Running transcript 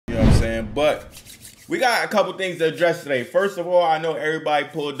man? But we got a couple things to address today. First of all, I know everybody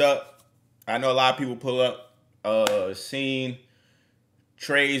pulled up. I know a lot of people pull up. Seen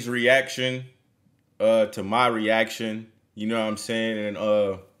Trey's reaction to my reaction. You know what I'm saying?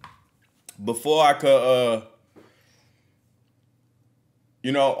 And before I could,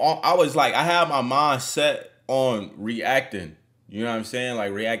 I was like, I had my mind set on reacting. You know what I'm saying?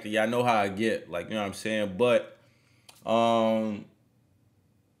 Like reacting. Y'all know how I get. Like, you know what I'm saying? But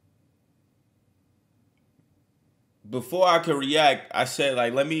before I could react, I said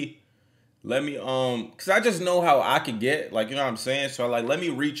like, let me, cause I just know how I could get. Like, you know what I'm saying? So like, let me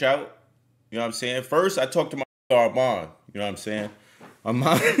reach out. You know what I'm saying? First, I talked to my Armand. You know what I'm saying?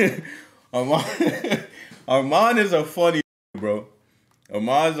 Armand, Armand is a funny bro.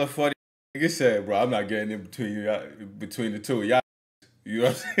 Armand's a funny. Like I said, bro, I'm not getting in between the two of y'all. You know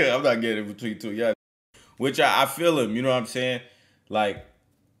what I'm saying? I'm not getting in between two of y'all. Which I feel him. You know what I'm saying? Like,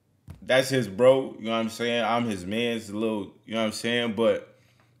 that's his bro. You know what I'm saying? I'm his man. It's a little, you know what I'm saying? But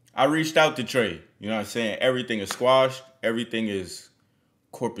I reached out to Trey. You know what I'm saying? Everything is squashed. Everything is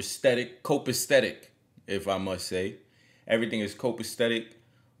copacetic, if I must say. Everything is copacetic.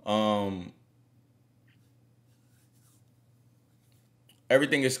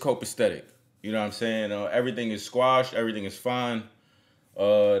 Everything is copacetic. You know what I'm saying? Everything is squashed. Everything is fine.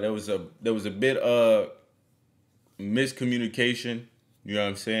 There was a bit of miscommunication. You know what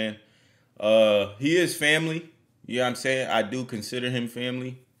I'm saying? He is family. You know what I'm saying? I do consider him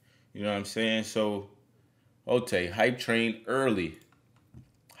family. You know what I'm saying? So, okay, hype train early.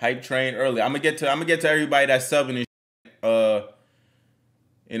 Hype train early. I'm gonna get to everybody that's subbing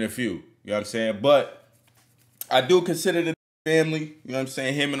in a few. You know what I'm saying? But I do consider them family. You know what I'm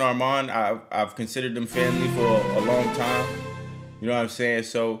saying? Him and Armand, I've considered them family for a long time. You know what I'm saying?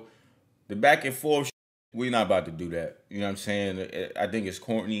 So the back and forth, we're not about to do that. You know what I'm saying? I think it's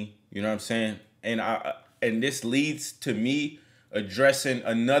corny. You know what I'm saying? And this leads to me addressing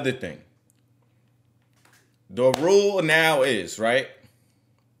another thing. The rule now is, right?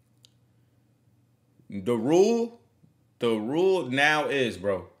 The rule now is,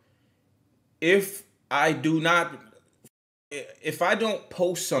 bro, if I don't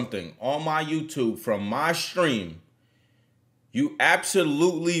post something on my YouTube from my stream, you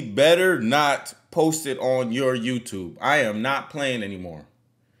absolutely better not post it on your YouTube. I am not playing anymore.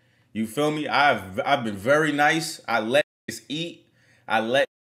 You feel me? I've been very nice. I let this eat. I let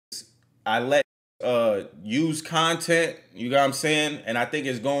use content. You know what I'm saying? And I think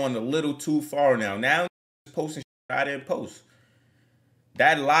it's going a little too far now. Now posting shit I didn't post.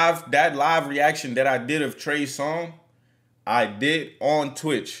 That live reaction that I did of Trey's song, I did on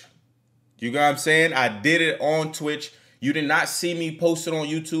Twitch. You know what I'm saying? I did it on Twitch. You did not see me post it on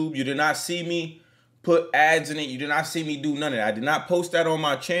YouTube. You did not see me put ads in it. You did not see me do none of that. I did not post that on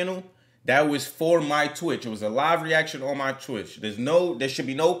my channel. That was for my Twitch. It was a live reaction on my Twitch. There should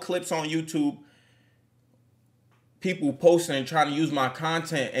be no clips on YouTube. People posting and trying to use my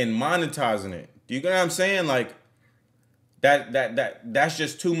content and monetizing it. Do you get what I'm saying? Like that's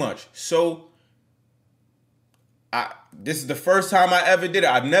just too much. So this is the first time I ever did it.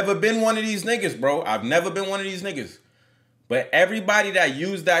 I've never been one of these niggas, bro. I've never been one of these niggas. But everybody that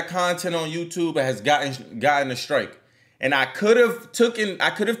used that content on YouTube has gotten a strike. And I could have took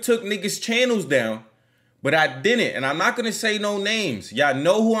niggas' channels down, but I didn't. And I'm not gonna say no names. Y'all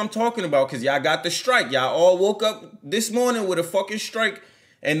know who I'm talking about because y'all got the strike. Y'all all woke up this morning with a fucking strike,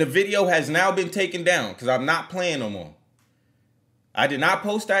 and the video has now been taken down because I'm not playing no more. I did not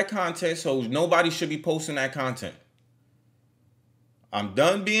post that content, so nobody should be posting that content. I'm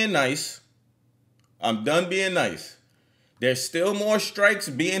done being nice. I'm done being nice. There's still more strikes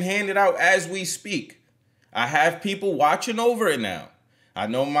being handed out as we speak. I have people watching over it now. I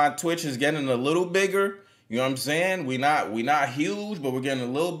know my Twitch is getting a little bigger. You know what I'm saying? We not huge, but we're getting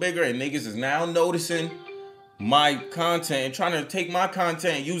a little bigger, and niggas is now noticing my content and trying to take my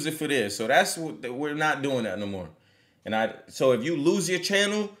content and use it for this. So that's what we're not doing that no more. So if you lose your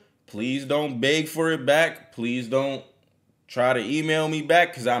channel, please don't beg for it back. Please don't try to email me back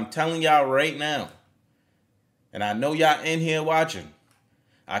because I'm telling y'all right now. And I know y'all in here watching.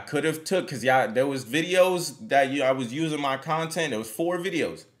 I could have took, because there was videos that I was using my content. There was 4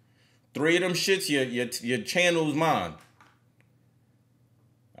 videos. 3 of them shits, your channel's mine.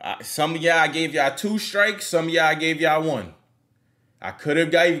 Some of y'all I gave y'all 2 strikes. Some of y'all I gave y'all 1. I could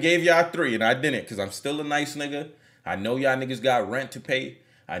have gave y'all 3, and I didn't, because I'm still a nice nigga. I know y'all niggas got rent to pay.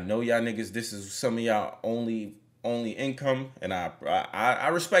 I know y'all niggas, this is some of y'all only income, and I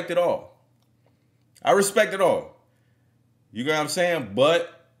respect it all. I respect it all. You know what I'm saying?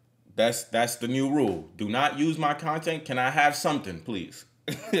 But that's the new rule. Do not use my content. Can I have something, please?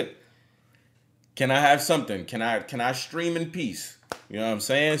 Can I have something? Can I stream in peace? You know what I'm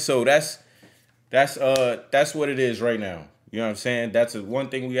saying? So that's what it is right now. You know what I'm saying? That's one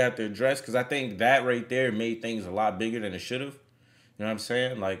thing we have to address because I think that right there made things a lot bigger than it should have. You know what I'm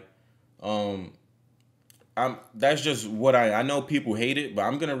saying? Like, um, I'm that's just what I know people hate it, but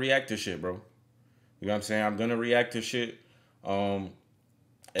I'm gonna react to shit, bro. You know what I'm saying? I'm gonna react to shit. Um,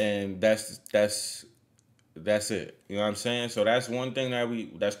 and that's it. You know what I'm saying? So that's one thing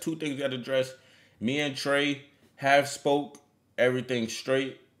that's two things we got to address. Me and Trey have spoke everything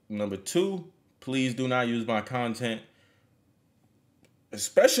straight. Number two, please do not use my content,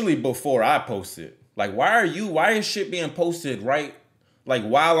 especially before I post it. Like, why is shit being posted right? Like,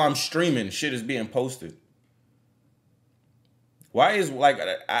 while I'm streaming, shit is being posted. Why is, like,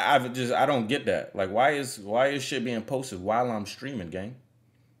 I don't get that. Like, why is shit being posted while I'm streaming, gang?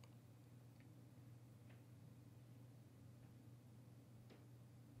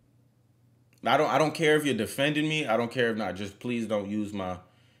 I don't care if you're defending me. I don't care if not. Just please don't use my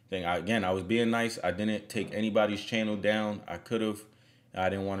thing. Again, I was being nice. I didn't take anybody's channel down. I could have. I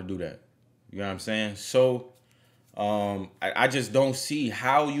didn't want to do that. You know what I'm saying? So I just don't see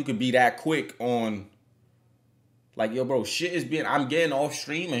how you could be that quick on, like, yo, bro, shit is being, I'm getting off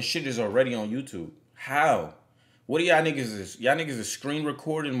stream and shit is already on YouTube. How? What do y'all niggas is? Y'all niggas is screen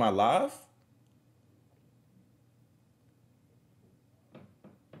recording my live?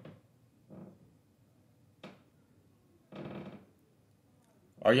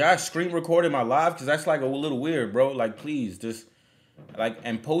 Are y'all screen recording my live? Because that's like a little weird, bro. Like, please, just, like,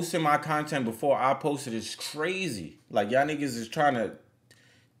 and posting my content before I post it is crazy. Like, y'all niggas is trying to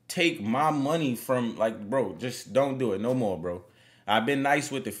take my money from, like, bro, just don't do it no more, bro. I've been nice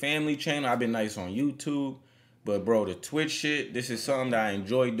with the family channel. I've been nice on YouTube. But, bro, the Twitch shit, this is something that I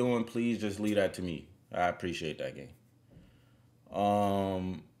enjoy doing. Please just leave that to me. I appreciate that, game.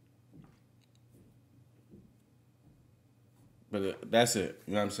 Um, but that's it.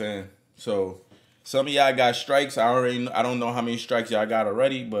 You know what I'm saying? So some of y'all got strikes. I don't know how many strikes y'all got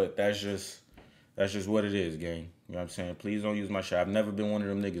already, but that's just what it is, gang. You know what I'm saying? Please don't use my shit. I've never been one of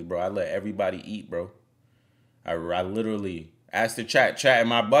them niggas, bro. I let everybody eat, bro. I literally ask the chat,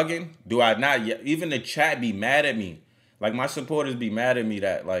 am I bugging? Do I not? Even the chat be mad at me. Like, my supporters be mad at me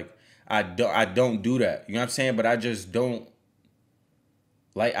that, like, I don't do that. You know what I'm saying? But I just don't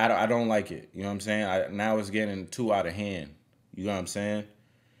like, I don't like it. You know what I'm saying? Now it's getting too out of hand. You know what I'm saying?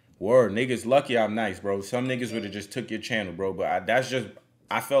 Word, niggas lucky I'm nice, bro. Some niggas would have just took your channel, bro. But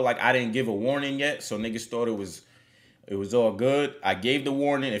I felt like I didn't give a warning yet, so niggas thought it was all good. I gave the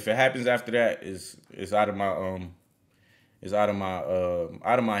warning. If it happens after that, it's out of my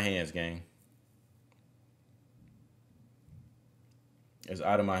out of my hands, gang. It's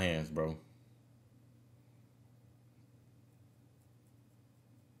out of my hands, bro.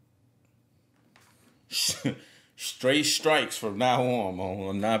 Straight strikes from now on, man.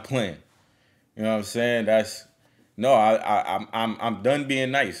 I'm not playing. You know what I'm saying? That's no. I'm done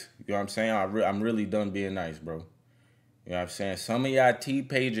being nice. You know what I'm saying? I'm really done being nice, bro. You know what I'm saying? Some of y'all T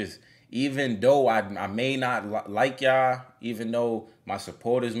pages, even though I may not like y'all, even though my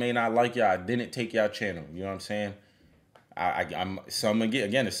supporters may not like y'all, I didn't take y'all channel. You know what I'm saying? I'm some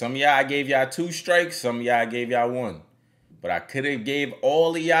again. Some of y'all I gave y'all 2 strikes. Some of y'all I gave y'all 1, but I could have gave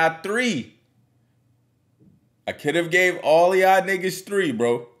all of y'all 3. I could have gave all of y'all niggas 3,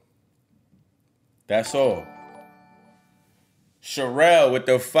 bro. That's all. Sherelle with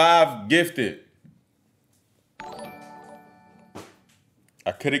the 5 gifted.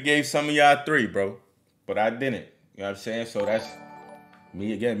 I could have gave some of y'all 3, bro, but I didn't. You know what I'm saying? So that's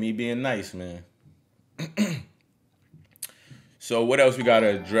me again, me being nice, man. So what else we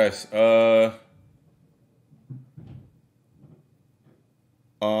gotta address? Um,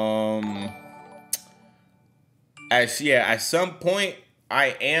 at some point, I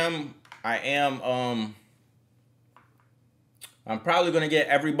am, I'm probably gonna get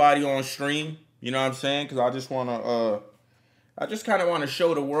everybody on stream. You know what I'm saying? Because I just kind of want to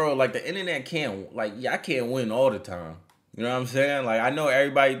show the world, like, the internet can't, like, I can't win all the time. You know what I'm saying? Like, I know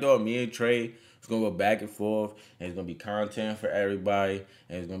everybody thought me and Trey was gonna go back and forth, and it's gonna be content for everybody,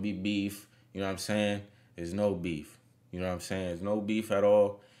 and it's gonna be beef. You know what I'm saying? There's no beef. You know what I'm saying? There's no beef at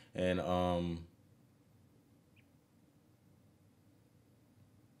all, and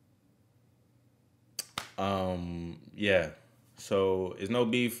yeah. So it's no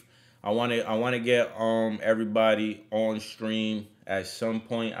beef. I want to get everybody on stream at some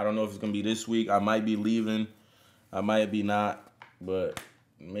point. I don't know if it's gonna be this week. I might be leaving. I might be not, but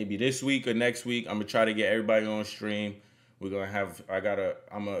maybe this week or next week. I'm gonna try to get everybody on stream. We're gonna have.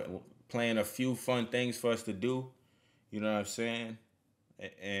 I'm plan a few fun things for us to do. You know what I'm saying?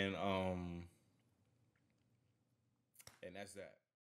 And And that's that.